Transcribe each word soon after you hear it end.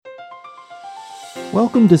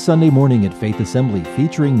Welcome to Sunday Morning at Faith Assembly,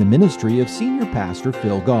 featuring the ministry of Senior Pastor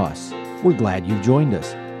Phil Goss. We're glad you've joined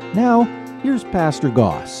us. Now, here's Pastor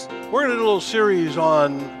Goss. We're in a little series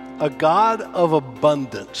on a God of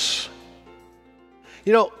abundance.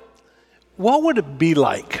 You know, what would it be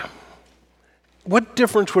like? What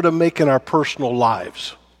difference would it make in our personal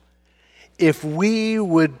lives if we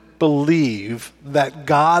would believe that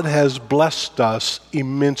God has blessed us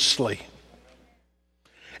immensely?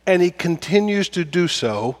 And He continues to do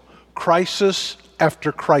so, crisis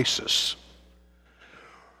after crisis.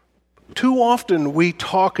 Too often we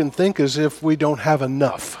talk and think as if we don't have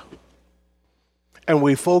enough. And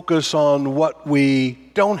we focus on what we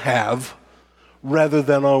don't have rather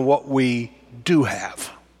than on what we do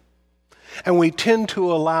have. And we tend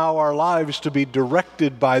to allow our lives to be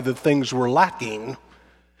directed by the things we're lacking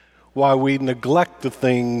while we neglect the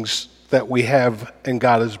things that we have and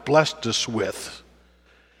God has blessed us with.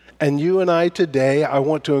 And you and I today, I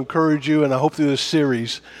want to encourage you, and I hope through this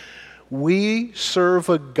series, we serve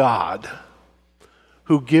a God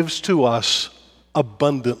who gives to us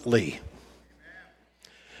abundantly.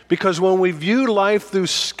 Because when we view life through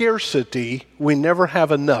scarcity, we never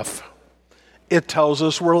have enough. It tells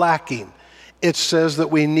us we're lacking. It says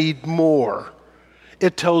that we need more.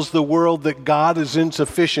 It tells the world that God is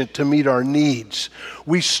insufficient to meet our needs.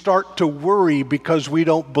 We start to worry because we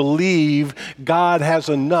don't believe God has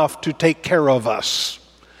enough to take care of us.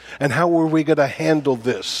 And how are we going to handle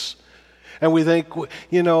this? And we think,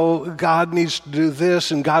 you know, God needs to do this,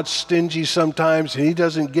 and God's stingy sometimes, and He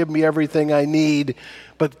doesn't give me everything I need.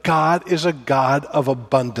 But God is a God of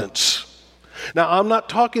abundance. Now, I'm not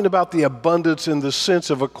talking about the abundance in the sense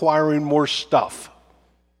of acquiring more stuff.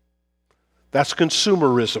 That's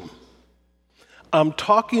consumerism. I'm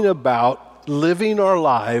talking about living our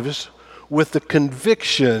lives with the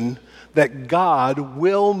conviction that God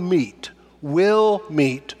will meet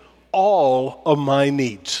all of my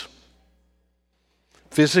needs.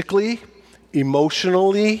 Physically,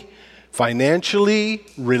 emotionally, financially,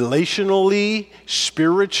 relationally,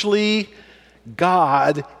 spiritually,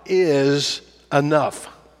 God is enough.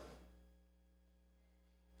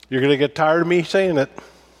 You're going to get tired of me saying it.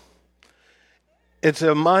 It's a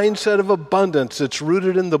mindset of abundance. It's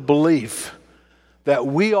rooted in the belief that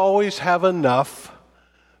we always have enough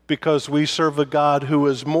because we serve a God who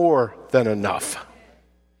is more than enough.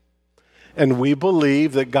 And we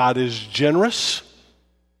believe that God is generous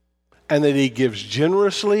and that He gives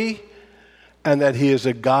generously and that He is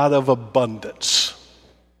a God of abundance.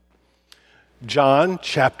 John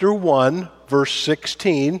chapter 1, verse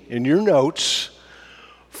 16 in your notes,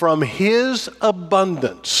 from His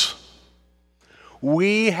abundance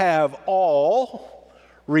we have all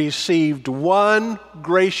received one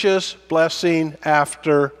gracious blessing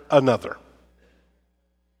after another.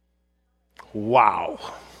 Wow.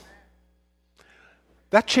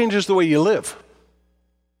 That changes the way you live.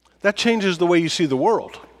 That changes the way you see the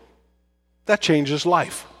world. That changes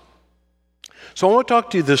life. So I want to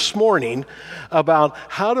talk to you this morning about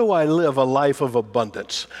how do I live a life of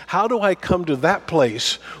abundance? How do I come to that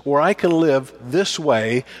place where I can live this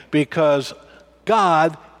way because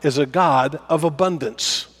God is a God of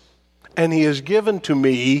abundance, and He has given to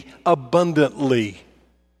me abundantly.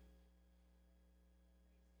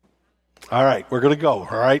 All right, we're going to go.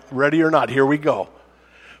 All right, ready or not, here we go.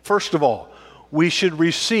 First of all, we should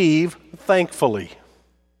receive thankfully.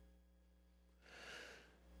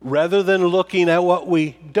 Rather than looking at what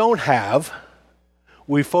we don't have,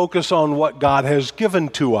 we focus on what God has given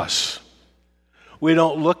to us. We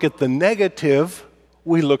don't look at the negative,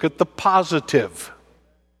 we look at the positive.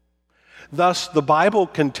 Thus, the Bible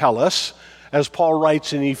can tell us, as Paul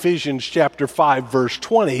writes in Ephesians chapter 5, verse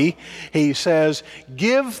 20, he says,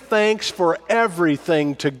 "Give thanks for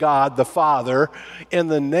everything to God the Father in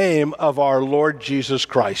the name of our Lord Jesus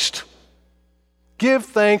Christ." Give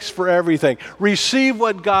thanks for everything. Receive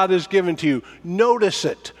what God has given to you. Notice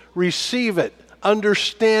it. Receive it.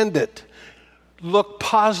 Understand it. Look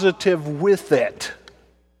positive with it.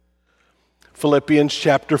 Philippians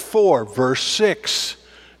chapter 4, verse 6.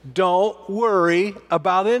 Don't worry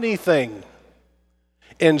about anything.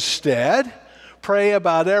 Instead, pray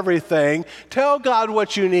about everything. Tell God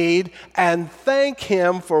what you need and thank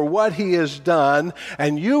Him for what He has done,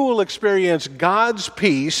 and you will experience God's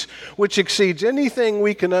peace, which exceeds anything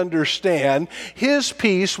we can understand. His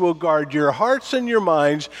peace will guard your hearts and your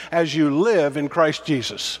minds as you live in Christ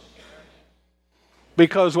Jesus.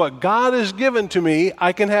 Because what God has given to me,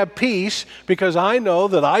 I can have peace because I know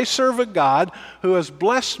that I serve a God who has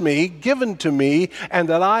blessed me, given to me, and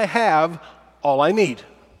that I have all I need.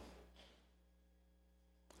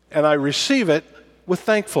 And I receive it with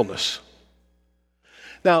thankfulness.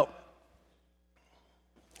 Now,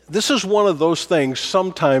 this is one of those things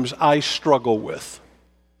sometimes I struggle with.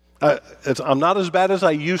 I'm not as bad as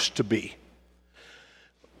I used to be.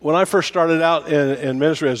 When I first started out in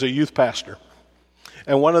ministry as a youth pastor,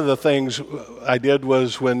 and one of the things I did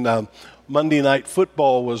was when Monday night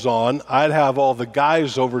football was on, I'd have all the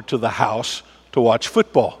guys over to the house to watch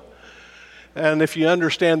football. And if you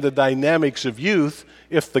understand the dynamics of youth,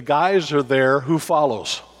 if the guys are there, who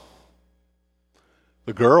follows?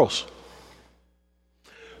 The girls.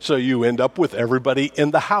 So you end up with everybody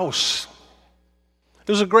in the house. It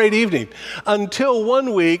was a great evening. Until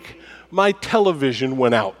one week, my television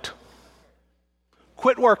went out.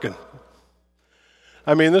 Quit working.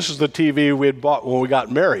 I mean, this is the TV we had bought when we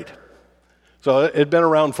got married. So it had been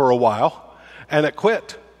around for a while, and it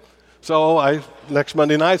quit. So next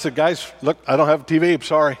Monday night, I said, guys, look, I don't have a TV, I'm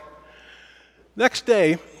sorry. Next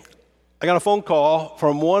day, I got a phone call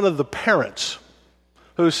from one of the parents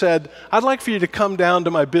who said, I'd like for you to come down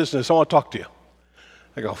to my business. I want to talk to you.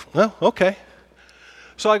 I go, well, okay.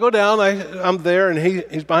 So I go down, I'm there, and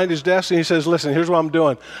he's behind his desk, and he says, listen, here's what I'm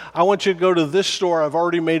doing. I want you to go to this store. I've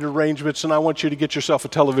already made arrangements, and I want you to get yourself a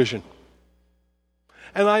television.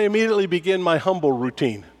 And I immediately begin my humble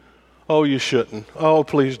routine. Oh, you shouldn't. Oh,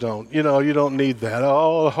 please don't. You don't need that.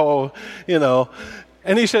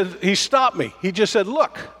 And he stopped me. He just said,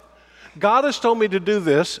 look, God has told me to do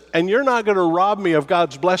this, and you're not going to rob me of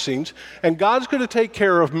God's blessings, and God's going to take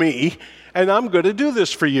care of me, and I'm going to do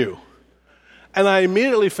this for you. And I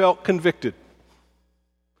immediately felt convicted,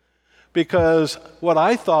 because what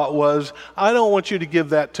I thought was, I don't want you to give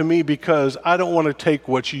that to me because I don't want to take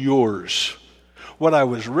what's yours. What I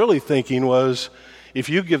was really thinking was, if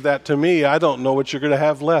you give that to me, I don't know what you're going to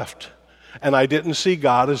have left. And I didn't see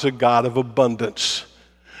God as a God of abundance,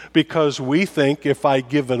 because we think if I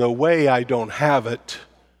give it away, I don't have it.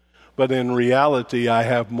 But in reality, I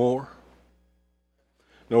have more.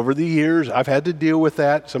 And over the years, I've had to deal with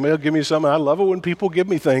that. Somebody will give me something. I love it when people give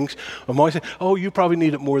me things. I'm always saying, oh, you probably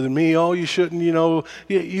need it more than me. Oh, you shouldn't,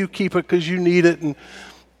 you keep it because you need it. And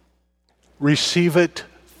receive it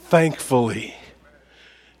thankfully.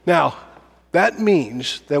 Now, that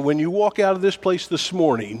means that when you walk out of this place this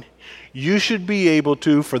morning, you should be able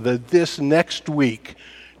to, for this next week,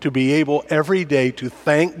 to be able every day to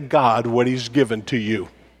thank God what He's given to you.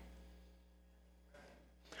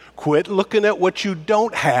 Quit looking at what you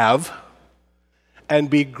don't have and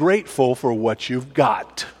be grateful for what you've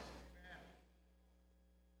got.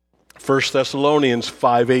 1 Thessalonians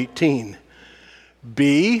 5:18.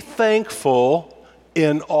 Be thankful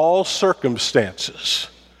in all circumstances,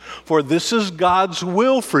 for this is God's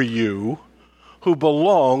will for you who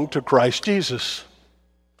belong to Christ Jesus.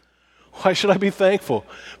 Why should I be thankful?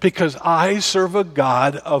 Because I serve a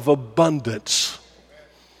God of abundance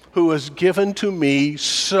who has given to me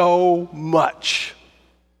so much.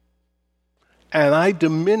 And I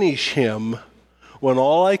diminish Him when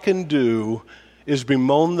all I can do is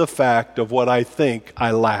bemoan the fact of what I think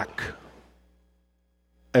I lack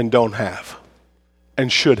and don't have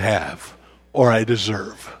and should have or I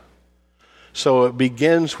deserve. So it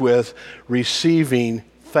begins with receiving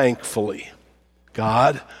thankfully.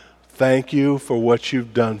 God, thank you for what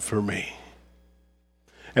you've done for me.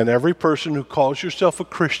 And every person who calls yourself a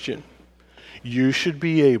Christian, you should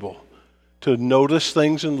be able to notice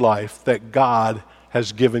things in life that God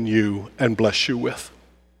has given you and blessed you with.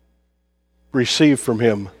 Receive from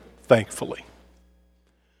Him thankfully.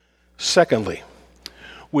 Secondly,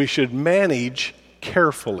 we should manage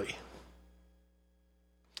carefully.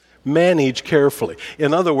 Manage carefully.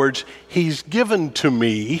 In other words, He's given to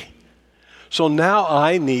me, so now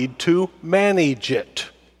I need to manage it.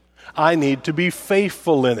 I need to be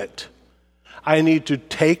faithful in it. I need to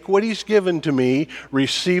take what He's given to me,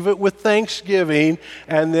 receive it with thanksgiving,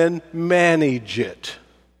 and then manage it.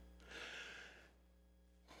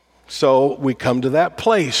 So we come to that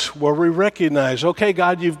place where we recognize, okay,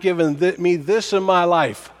 God, you've given me this in my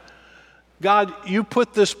life. God, you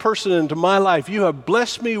put this person into my life. You have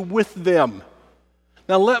blessed me with them.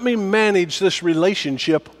 Now let me manage this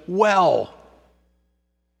relationship well.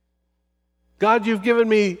 God, you've given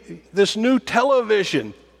me this new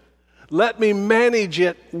television. Let me manage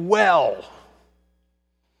it well.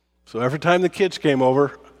 So every time the kids came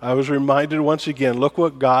over, I was reminded once again, look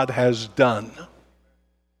what God has done.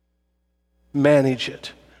 Manage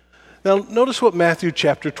it. Now notice what Matthew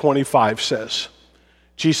chapter 25 says.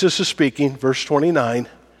 Jesus is speaking, verse 29.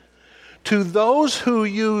 To those who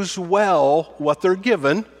use well what they're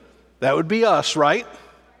given, that would be us, right?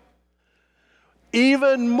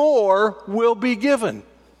 Even more will be given.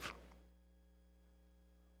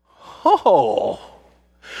 Oh,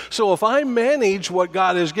 So if I manage what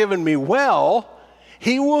God has given me well,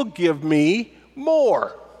 He will give me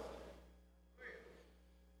more.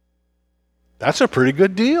 That's a pretty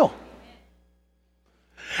good deal.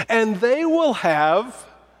 And they will have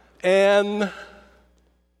an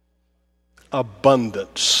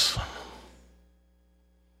abundance.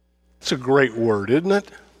 It's a great word, isn't it?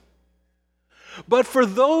 But for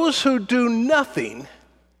those who do nothing,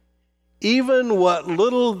 even what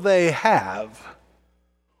little they have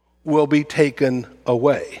will be taken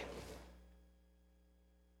away.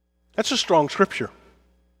 That's a strong scripture.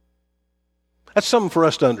 That's something for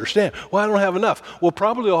us to understand. Well, I don't have enough. Well,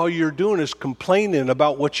 probably all you're doing is complaining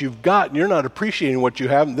about what you've got, and you're not appreciating what you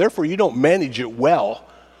have, and therefore you don't manage it well.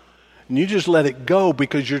 And you just let it go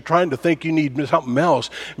because you're trying to think you need something else.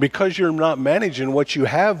 Because you're not managing what you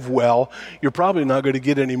have well, you're probably not going to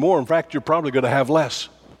get any more. In fact, you're probably going to have less.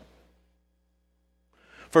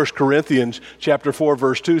 1 Corinthians chapter 4,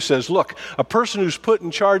 verse 2 says, look, a person who's put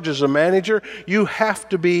in charge as a manager, you have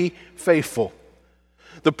to be faithful.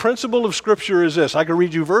 The principle of Scripture is this. I can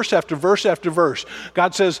read you verse after verse after verse.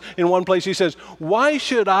 God says in one place, He says, why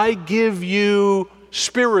should I give you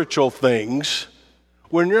spiritual things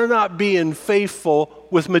when you're not being faithful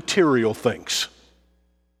with material things?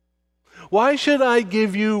 Why should I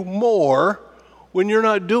give you more when you're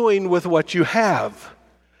not doing with what you have?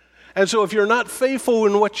 And so if you're not faithful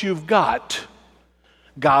in what you've got,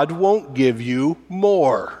 God won't give you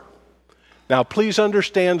more. Now, please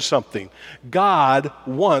understand something. God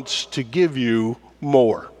wants to give you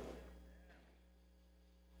more.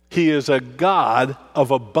 He is a God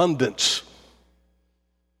of abundance.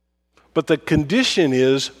 But the condition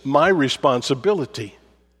is my responsibility.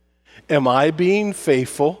 Am I being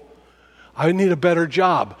faithful? I need a better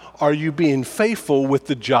job. Are you being faithful with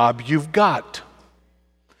the job you've got?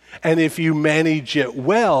 And if you manage it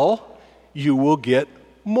well, you will get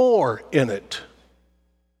more in it.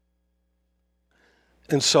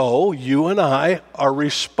 And so you and I are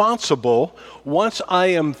responsible. Once I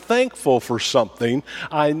am thankful for something,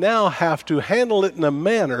 I now have to handle it in a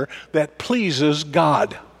manner that pleases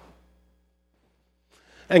God.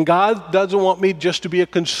 And God doesn't want me just to be a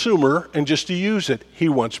consumer and just to use it. He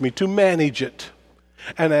wants me to manage it.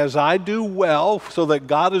 And as I do well, so that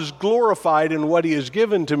God is glorified in what He has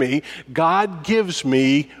given to me, God gives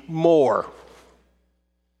me more.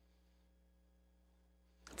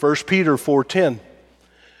 1 Peter 4:10.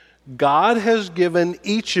 God has given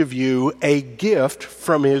each of you a gift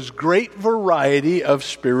from His great variety of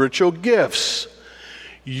spiritual gifts.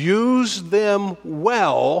 Use them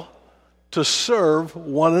well to serve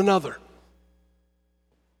one another.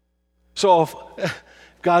 So if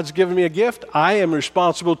God's given me a gift, I am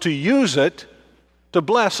responsible to use it to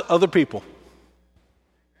bless other people.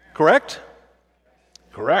 Correct?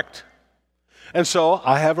 Correct. And so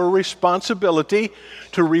I have a responsibility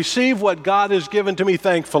to receive what God has given to me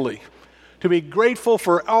thankfully, to be grateful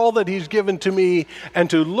for all that He's given to me, and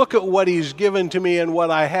to look at what He's given to me and what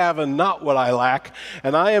I have and not what I lack.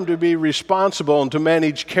 And I am to be responsible and to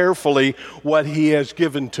manage carefully what He has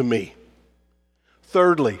given to me.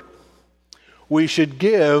 Thirdly, we should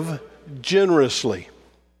give generously.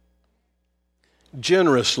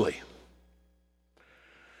 Generously.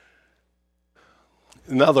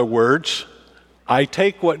 In other words, I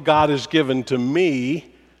take what God has given to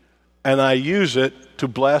me and I use it to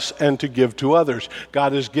bless and to give to others.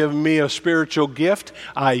 God has given me a spiritual gift.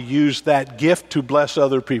 I use that gift to bless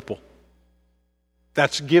other people.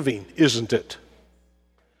 That's giving, isn't it?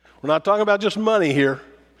 We're not talking about just money here.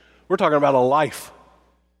 We're talking about a life.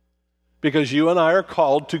 Because you and I are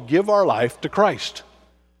called to give our life to Christ.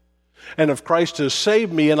 And if Christ has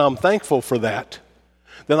saved me and I'm thankful for that,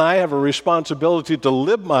 then I have a responsibility to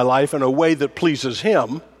live my life in a way that pleases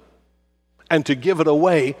Him and to give it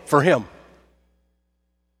away for Him.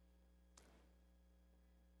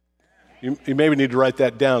 You maybe need to write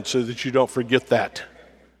that down so that you don't forget that.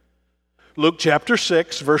 Luke chapter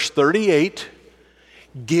 6, verse 38,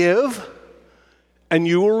 give and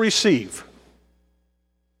you will receive.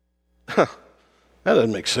 That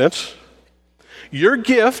doesn't make sense. Your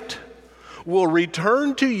gift will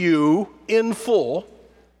return to you in full,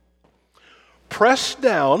 pressed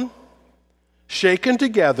down, shaken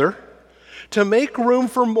together, to make room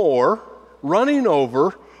for more, running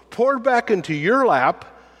over, poured back into your lap.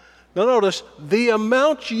 Now notice, the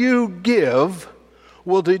amount you give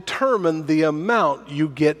will determine the amount you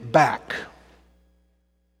get back.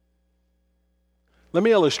 Let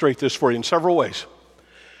me illustrate this for you in several ways.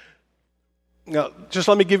 Now, just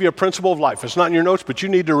let me give you a principle of life. It's not in your notes, but you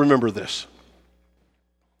need to remember this.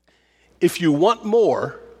 If you want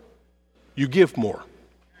more, you give more.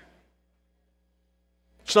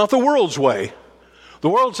 It's not the world's way. The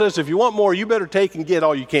world says if you want more, you better take and get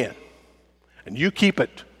all you can. And you keep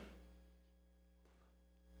it.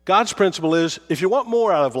 God's principle is if you want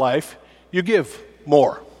more out of life, you give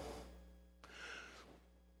more.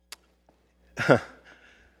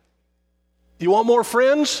 You want more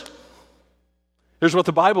friends? Here's what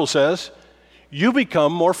the Bible says. You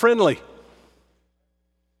become more friendly.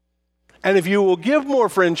 And if you will give more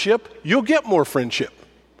friendship, you'll get more friendship.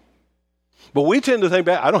 But we tend to think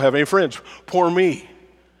back, I don't have any friends. Poor me.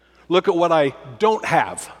 Look at what I don't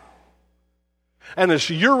have. And it's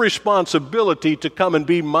your responsibility to come and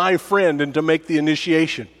be my friend and to make the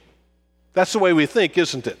initiation. That's the way we think,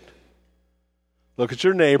 isn't it? Look at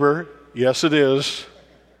your neighbor. Yes, it is.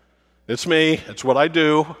 It's me. It's what I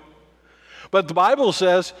do. But the Bible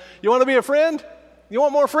says, you want to be a friend? You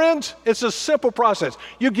want more friends? It's a simple process.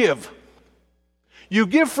 You give. You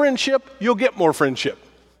give friendship, you'll get more friendship.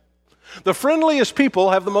 The friendliest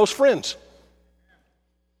people have the most friends.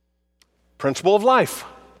 Principle of life.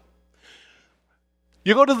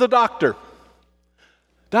 You go to the doctor.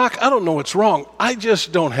 Doc, I don't know what's wrong. I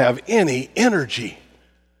just don't have any energy.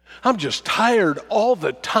 I'm just tired all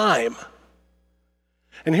the time.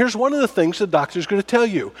 And here's one of the things the doctor's going to tell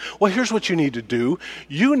you. Well, here's what you need to do.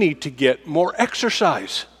 You need to get more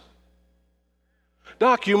exercise.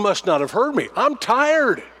 Doc, you must not have heard me. I'm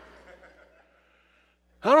tired.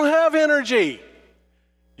 I don't have energy.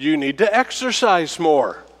 You need to exercise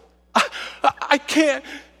more. I can't.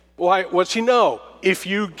 Why? What's he know? If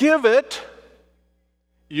you give it,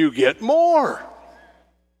 you get more.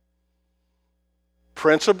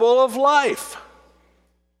 Principle of life.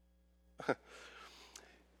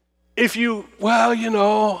 If you,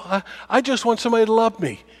 I just want somebody to love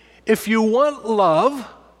me. If you want love,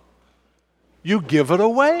 you give it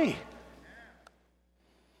away.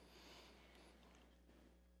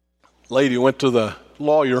 Lady went to the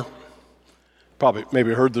lawyer, probably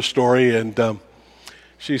maybe heard the story, and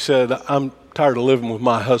she said, I'm tired of living with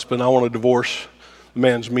my husband. I want a divorce. The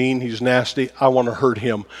man's mean. He's nasty. I want to hurt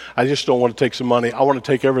him. I just don't want to take some money. I want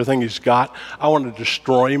to take everything he's got. I want to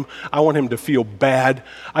destroy him. I want him to feel bad.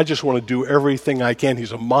 I just want to do everything I can.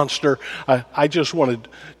 He's a monster. I just want to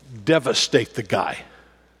devastate the guy.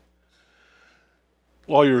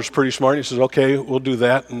 Lawyer's pretty smart. He says, okay, we'll do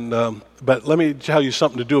that. But let me tell you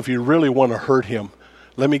something to do if you really want to hurt him.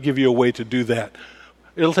 Let me give you a way to do that.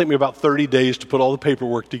 It'll take me about 30 days to put all the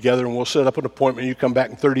paperwork together, and we'll set up an appointment. You come back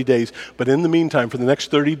in 30 days. But in the meantime, for the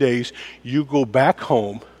next 30 days, you go back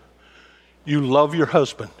home. You love your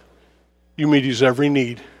husband. You meet his every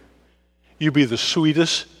need. You be the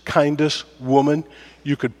sweetest, kindest woman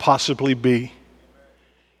you could possibly be.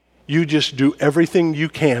 You just do everything you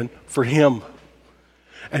can for him.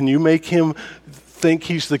 And you make him think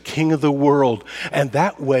he's the king of the world. And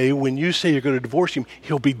that way, when you say you're going to divorce him,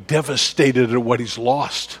 he'll be devastated at what he's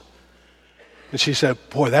lost. And she said,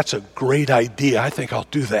 boy, that's a great idea. I think I'll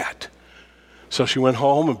do that. So she went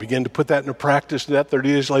home and began to put that into practice. And that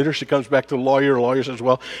 30 days later, she comes back to the lawyer. The lawyer says,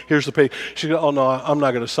 well, here's the paper. She goes, oh, no, I'm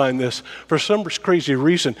not going to sign this. For some crazy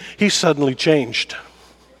reason, he suddenly changed.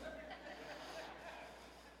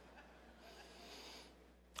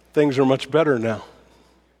 Things are much better now.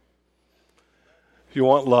 If you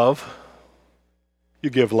want love, you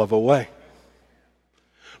give love away.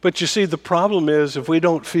 But you see, the problem is if we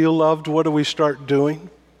don't feel loved, what do we start doing?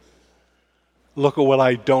 Look at what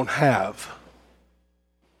I don't have.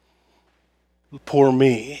 Poor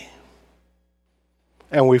me.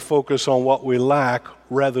 And we focus on what we lack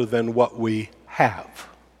rather than what we have.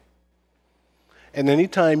 And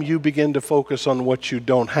anytime you begin to focus on what you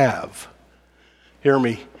don't have, hear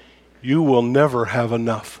me, you will never have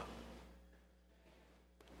enough.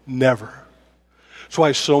 Never. That's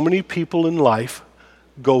why so many people in life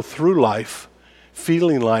go through life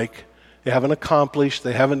feeling like they haven't accomplished,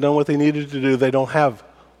 they haven't done what they needed to do, they don't have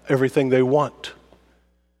everything they want.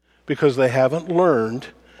 Because they haven't learned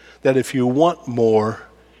that if you want more,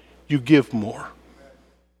 you give more.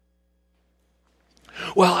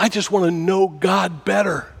 Well, I just want to know God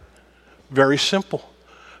better. Very simple.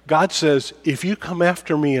 God says, if you come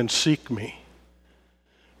after me and seek me,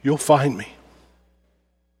 you'll find me.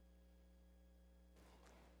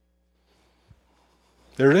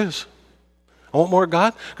 There it is. I want more of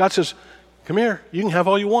God. God says, come here, you can have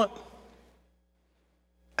all you want.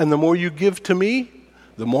 And the more you give to me,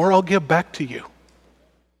 the more I'll give back to you.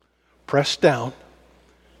 Pressed down,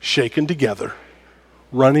 shaken together,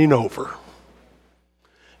 running over.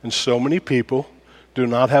 And so many people do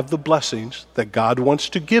not have the blessings that God wants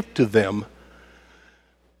to give to them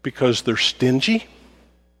because they're stingy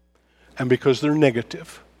and because they're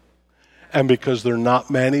negative. and because they're not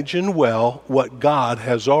managing well what God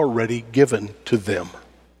has already given to them.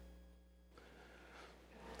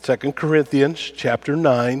 2 Corinthians chapter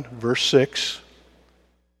 9, verse 6.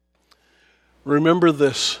 Remember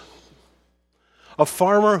this. A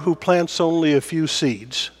farmer who plants only a few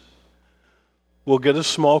seeds will get a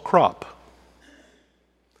small crop.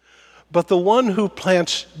 But the one who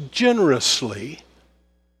plants generously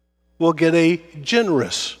will get a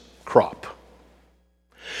generous crop.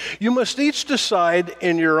 You must each decide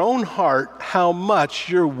in your own heart how much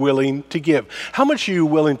you're willing to give. How much are you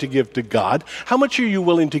willing to give to God? How much are you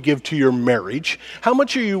willing to give to your marriage? How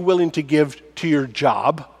much are you willing to give to your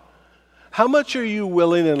job? How much are you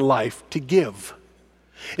willing in life to give?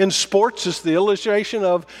 In sports, it's the illustration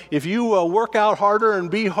of if you work out harder and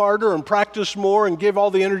be harder and practice more and give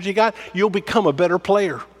all the energy you got, you'll become a better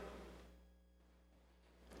player.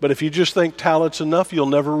 But if you just think talent's enough, you'll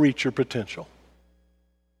never reach your potential.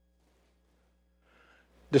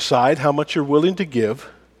 Decide how much you're willing to give.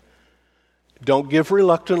 Don't give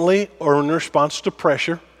reluctantly or in response to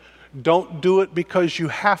pressure. Don't do it because you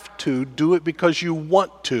have to. Do it because you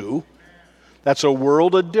want to. That's a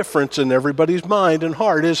world of difference in everybody's mind and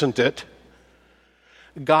heart, isn't it?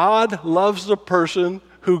 God loves the person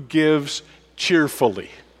who gives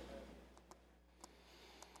cheerfully.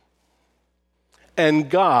 And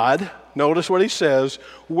God, notice what he says,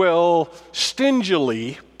 will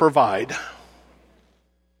stingily provide.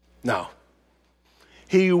 Now,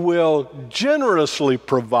 he will generously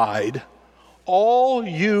provide all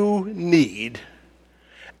you need,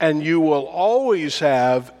 and you will always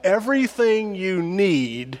have everything you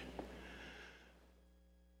need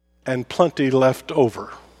and plenty left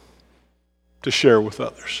over to share with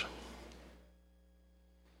others.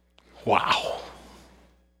 Wow.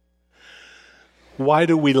 Why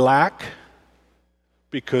do we lack?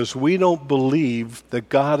 Because we don't believe that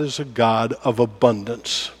God is a God of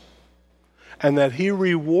abundance, and that he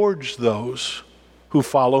rewards those who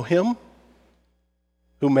follow him,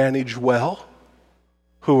 who manage well,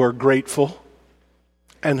 who are grateful,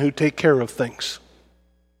 and who take care of things.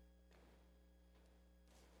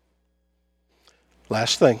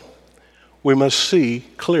 Last thing, we must see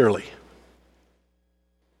clearly.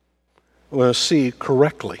 We must see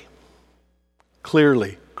correctly.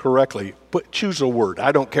 Clearly, correctly. Choose a word,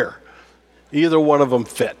 I don't care. Either one of them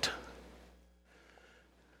fit.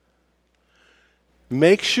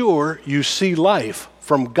 Make sure you see life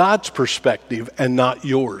from God's perspective and not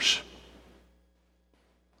yours.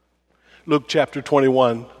 Luke chapter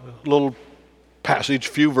 21, a little passage,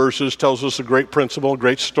 few verses, tells us a great principle, a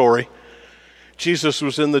great story. Jesus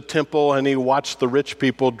was in the temple and he watched the rich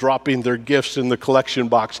people dropping their gifts in the collection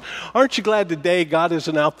box. Aren't you glad today God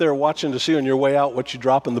isn't out there watching to see on your way out what you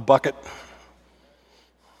drop in the bucket?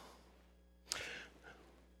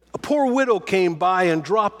 A poor widow came by and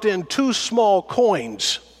dropped in 2 small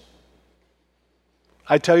coins.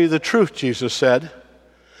 I tell you the truth, Jesus said,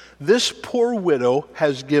 this poor widow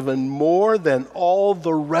has given more than all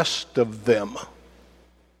the rest of them.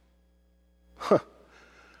 Huh.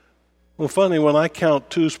 Well, funny, when I count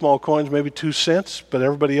 2 small coins, maybe 2 cents, but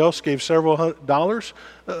everybody else gave several dollars,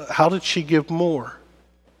 how did she give more?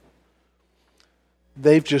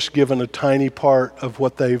 They've just given a tiny part of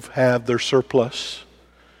what they've had, their surplus.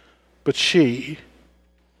 But she,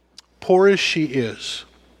 poor as she is,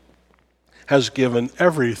 has given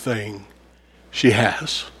everything she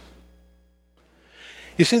has.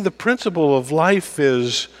 You see, the principle of life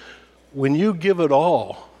is when you give it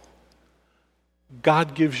all,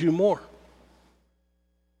 God gives you more.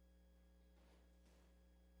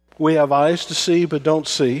 We have eyes to see but don't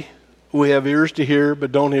see. We have ears to hear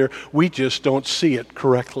but don't hear. We just don't see it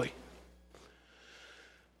correctly.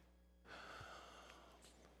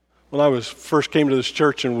 When I first came to this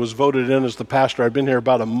church and was voted in as the pastor, I'd been here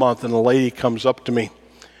about a month, and a lady comes up to me,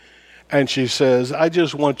 and she says, I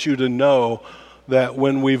just want you to know that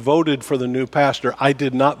when we voted for the new pastor, I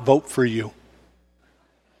did not vote for you.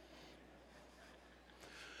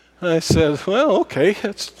 I said, well, okay,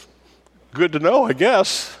 that's good to know, I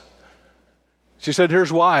guess. She said,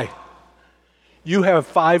 here's why. You have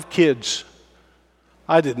 5 kids.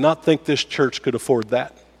 I did not think this church could afford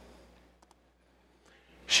that.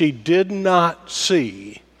 She did not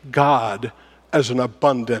see God as an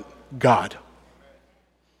abundant God.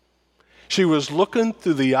 She was looking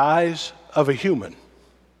through the eyes of a human,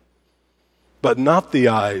 but not the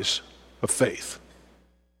eyes of faith.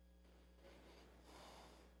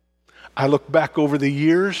 I look back over the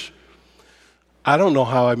years, I don't know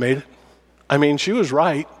how I made it. I mean, she was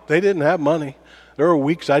right. They didn't have money. There were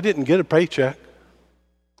weeks I didn't get a paycheck.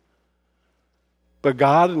 But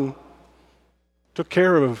God took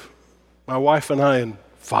care of My wife and I and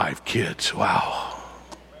 5 kids. Wow.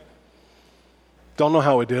 Don't know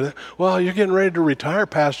how we did it. Well, you're getting ready to retire,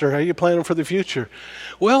 Pastor. How are you planning for the future?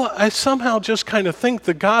 Well, I somehow just kind of think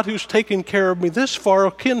the God who's taken care of me this far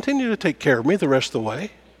will continue to take care of me the rest of the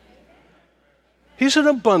way. He's an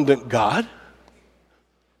abundant God.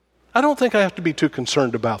 I don't think I have to be too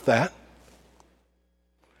concerned about that.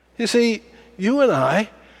 You see, you and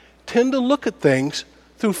I tend to look at things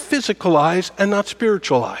through physical eyes and not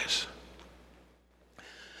spiritual eyes.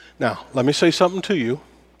 Now, let me say something to you.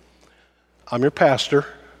 I'm your pastor.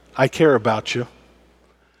 I care about you.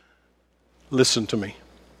 Listen to me.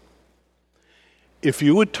 If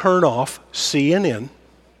you would turn off CNN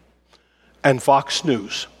and Fox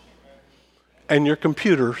News and your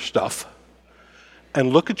computer stuff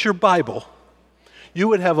and look at your Bible, you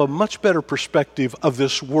would have a much better perspective of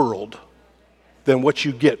this world than what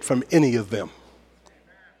you get from any of them.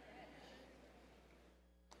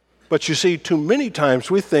 But you see, too many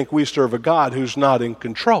times we think we serve a God who's not in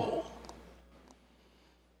control.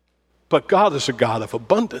 But God is a God of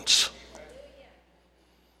abundance.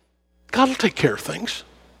 God will take care of things.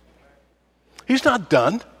 He's not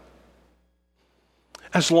done.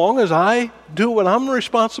 As long as I do what I'm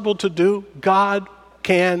responsible to do, God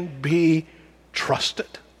can be trusted.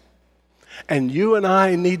 And you and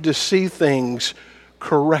I need to see things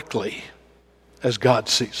correctly as God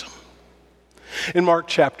sees them. In Mark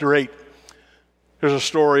chapter 8, there's a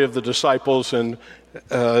story of the disciples, and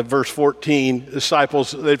verse 14,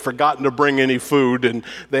 disciples, they'd forgotten to bring any food, and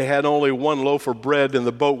they had only 1 loaf of bread in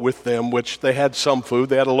the boat with them, which they had some food.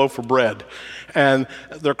 They had a loaf of bread. And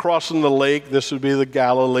they're crossing the lake. This would be the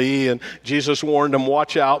Galilee, and Jesus warned them,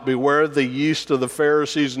 watch out, beware of the yeast of the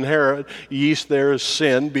Pharisees and Herod. Yeast there is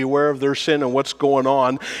sin. Beware of their sin and what's going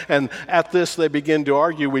on. And at this, they begin to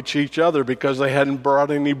argue with each other because they hadn't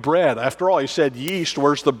brought any bread. After all, he said, yeast,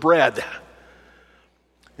 where's the bread?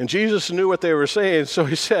 And Jesus knew what they were saying, so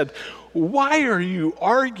he said, why are you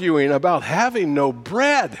arguing about having no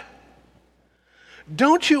bread?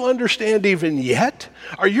 Don't you understand even yet?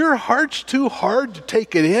 Are your hearts too hard to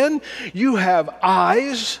take it in? You have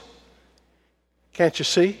eyes. Can't you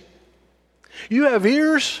see? You have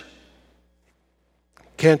ears.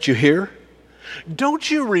 Can't you hear? Don't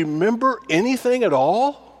you remember anything at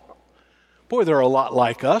all? Boy, they're a lot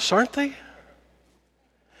like us, aren't they?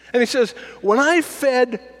 And he says, when I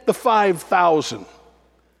fed the 5,000,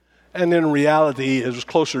 and in reality it was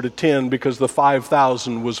closer to 10 because the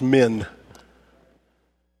 5,000 was men,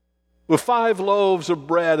 with 5 loaves of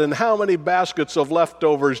bread, and how many baskets of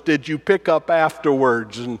leftovers did you pick up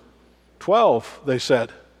afterwards? And 12, they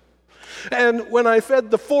said. And when I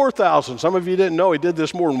fed the 4,000, some of you didn't know he did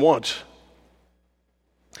this more than once,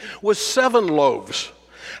 with 7 loaves,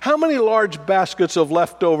 how many large baskets of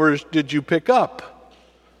leftovers did you pick up?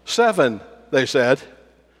 7, they said.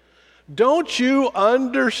 Don't you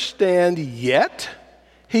understand yet?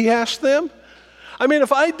 He asked them. I mean,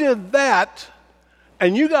 if I did that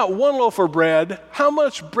and you got 1 loaf of bread, how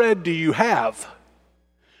much bread do you have?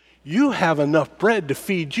 You have enough bread to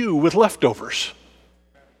feed you with leftovers.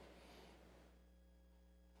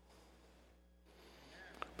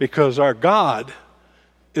 Because our God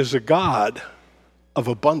is a God of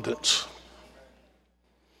abundance.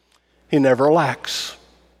 He never lacks.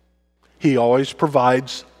 He always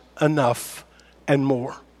provides enough and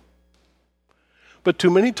more. But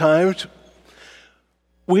too many times,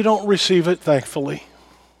 we don't receive it thankfully.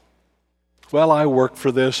 Well, I worked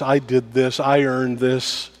for this, I did this, I earned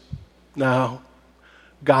this. No,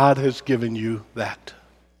 God has given you that.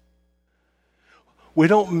 We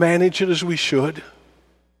don't manage it as we should.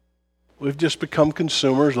 We've just become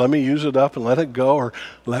consumers. Let me use it up and let it go, or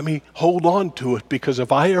let me hold on to it, because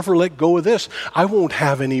if I ever let go of this, I won't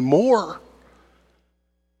have any more.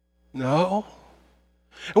 No.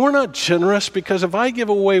 And we're not generous, because if I give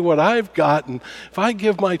away what I've got, and if I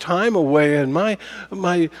give my time away and my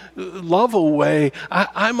love away,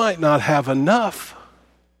 I might not have enough.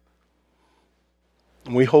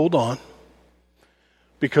 And we hold on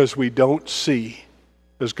because we don't see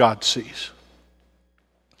as God sees.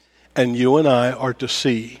 And you and I are to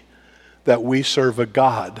see that we serve a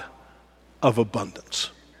God of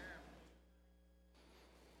abundance.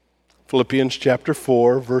 Philippians chapter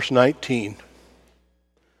 4, verse 19.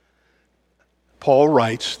 Paul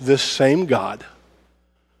writes, this same God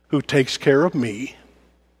who takes care of me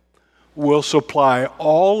will supply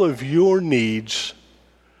all of your needs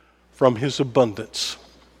from his abundance,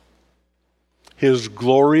 his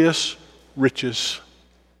glorious riches,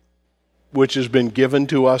 which has been given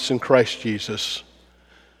to us in Christ Jesus.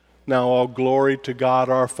 Now all glory to God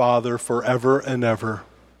our Father forever and ever.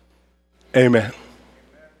 Amen.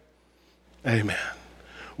 Amen.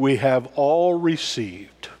 We have all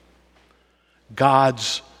received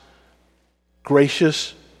God's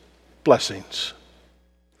gracious blessings,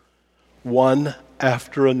 one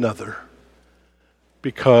after another,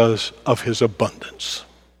 because of his abundance.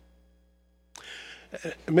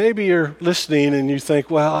 Maybe you're listening and you think,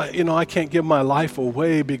 well, I can't give my life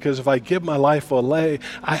away, because if I give my life away,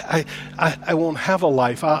 I won't have a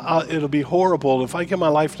life. It'll be horrible. If I give my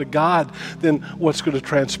life to God, then what's going to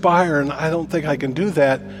transpire? And I don't think I can do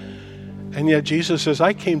that. And yet Jesus says,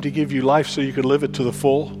 I came to give you life so you could live it to the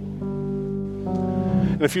full.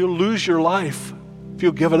 And if you lose your life, if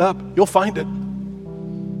you'll give it up, you'll find it.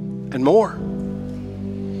 And more.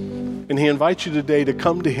 And he invites you today to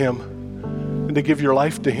come to him and to give your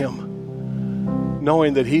life to him,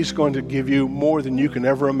 knowing that he's going to give you more than you can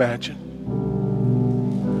ever imagine.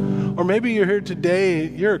 Or maybe you're here today,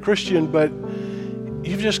 you're a Christian, but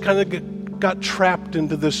you've just kind of got trapped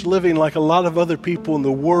into this living like a lot of other people in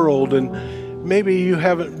the world, and maybe you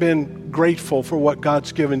haven't been grateful for what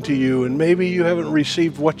God's given to you, and maybe you haven't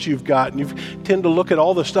received what you've got, and you tend to look at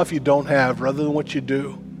all the stuff you don't have rather than what you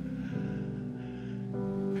do.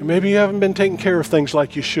 And maybe you haven't been taking care of things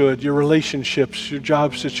like you should, your relationships, your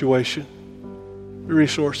job situation, your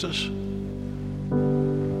resources.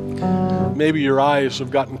 Maybe your eyes have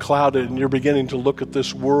gotten clouded and you're beginning to look at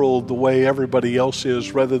this world the way everybody else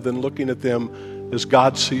is rather than looking at them as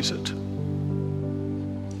God sees it.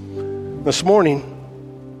 This morning,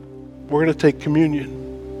 we're going to take communion.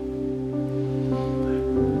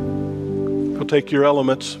 We'll take your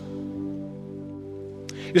elements.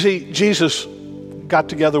 You see, Jesus got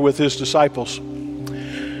together with his disciples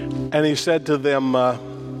and he said to them,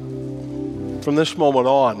 from this moment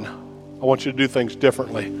on, I want you to do things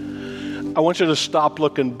differently. I want you to stop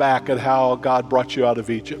looking back at how God brought you out of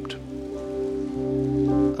Egypt. I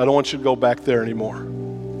don't want you to go back there anymore.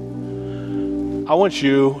 I want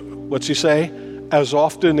you, what's he say? As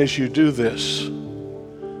often as you do this,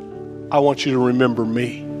 I want you to remember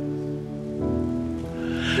me.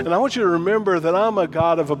 And I want you to remember that I'm a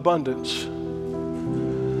God of abundance.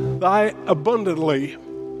 I abundantly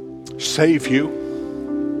save you.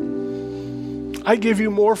 I give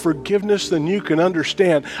you more forgiveness than you can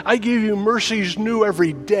understand. I give you mercies new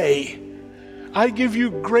every day. I give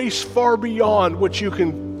you grace far beyond what you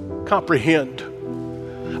can comprehend.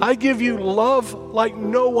 I give you love like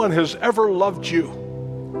no one has ever loved you.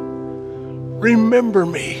 Remember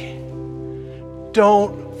me.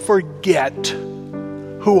 Don't forget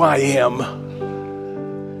who I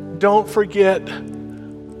am. Don't forget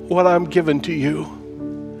what I'm given to you.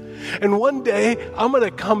 And one day I'm going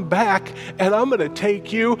to come back and I'm going to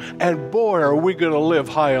take you, and boy, are we going to live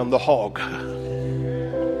high on the hog.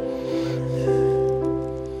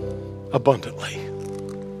 Abundantly.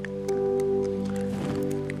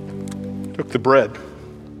 Took the bread.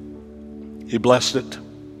 He blessed it.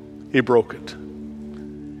 He broke it.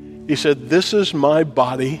 He said, this is my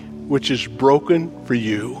body, which is broken for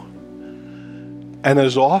you. And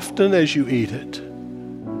as often as you eat it,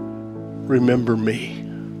 remember me.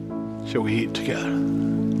 Shall we eat together?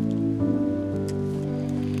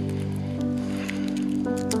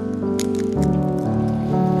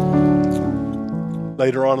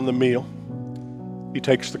 Later on in the meal, he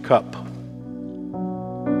takes the cup.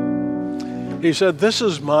 He said, this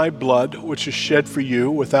is my blood, which is shed for you.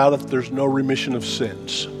 Without it, there's no remission of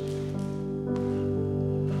sins.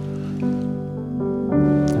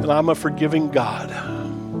 And I'm a forgiving God.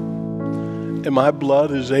 And my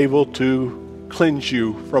blood is able to cleanse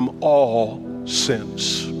you from all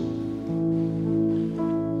sins.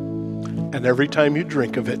 And every time you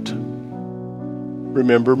drink of it,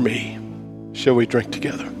 remember me. Shall we drink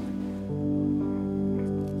together?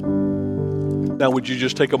 Now, would you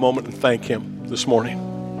just take a moment and thank him this morning?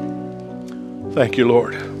 Thank you,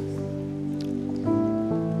 Lord.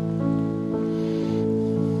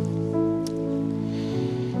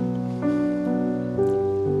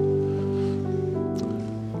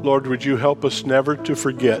 Lord, would you help us never to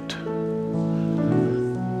forget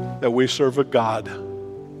that we serve a God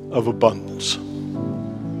of abundance.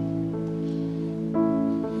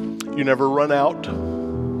 You never run out.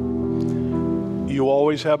 You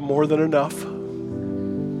always have more than enough.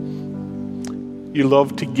 You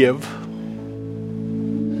love to give.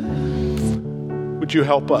 Would you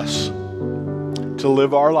help us to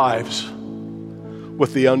live our lives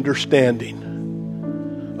with the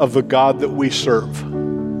understanding of the God that we serve?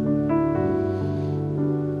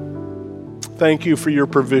 Thank you for your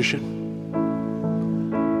provision.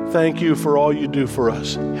 Thank you for all you do for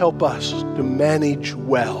us. Help us to manage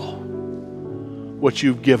well what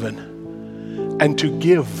you've given and to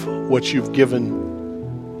give what you've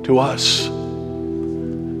given to us.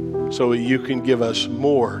 so that you can give us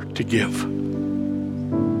more to give.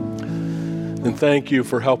 And thank you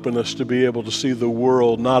for helping us to be able to see the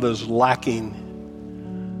world not as lacking,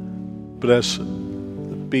 but as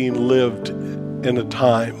being lived in a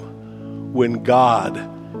time when God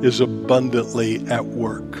is abundantly at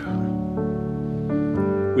work.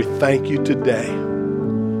 We thank you today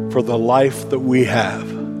for the life that we have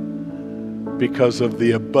because of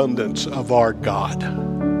the abundance of our God.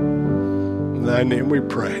 In thy name we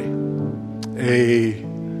pray.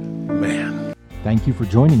 Amen. Thank you for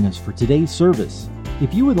joining us for today's service.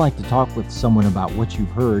 If you would like to talk with someone about what you've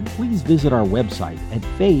heard, please visit our website at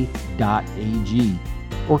faith.ag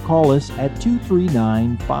or call us at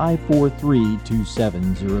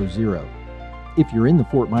 239-543-2700. If you're in the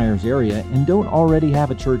Fort Myers area and don't already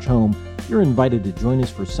have a church home, you're invited to join us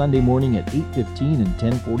for Sunday morning at 8:15 and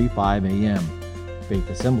 10:45 a.m. Faith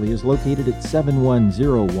Assembly is located at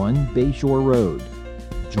 7101 Bayshore Road.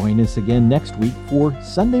 Join us again next week for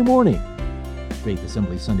Sunday Morning. Faith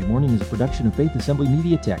Assembly Sunday Morning is a production of Faith Assembly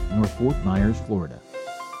Media Tech, North Fort Myers, Florida.